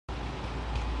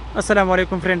Assalamu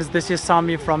alaikum friends, this is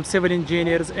Sami from Civil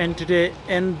Engineers, and today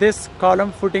in this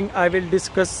column footing I will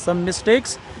discuss some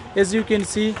mistakes. As you can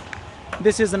see,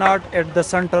 this is not at the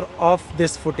center of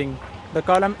this footing. The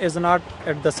column is not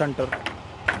at the center.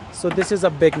 So this is a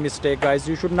big mistake, guys.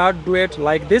 You should not do it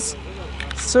like this.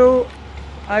 So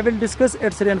I will discuss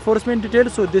its reinforcement detail.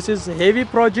 So this is heavy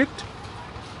project.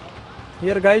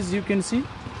 Here guys, you can see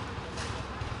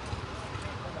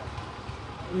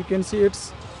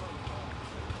it's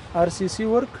RCC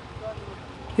work.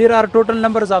 Here are total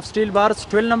numbers of steel bars,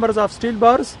 12 numbers of steel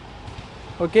bars.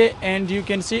 Okay, and you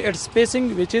can see its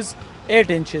spacing, which is 8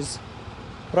 inches,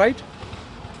 right?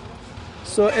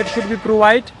 So it should be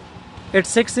provided at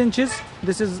 6 inches.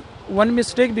 This is one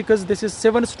mistake because this is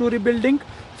 7-story building.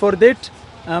 For that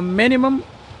minimum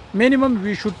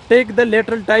we should take the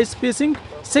lateral tie spacing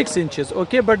 6 inches.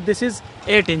 Okay, but this is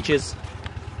 8 inches,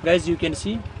 guys. You can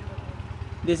see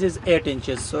this is 8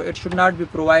 inches, so it should not be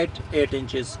provided 8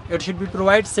 inches. It should be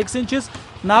provided 6 inches.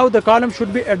 Now the column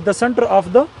should be at the center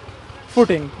of the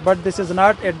footing, but this is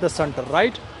not at the center,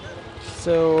 right?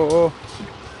 So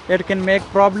it can make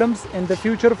problems in the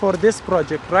future for this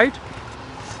project, right?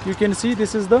 You can see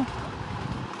this is the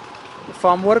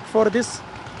form work for this,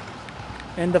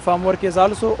 and the form work is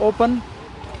also open.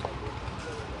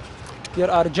 Here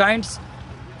are joints.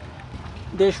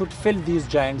 They should fill these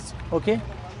joints. Okay,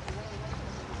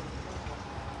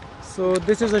 so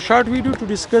this is a short video to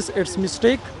discuss its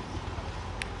mistake,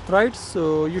 right?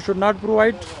 So you should not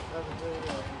provide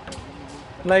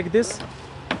like this.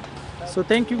 So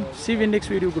thank you. See you in next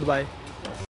video. Goodbye.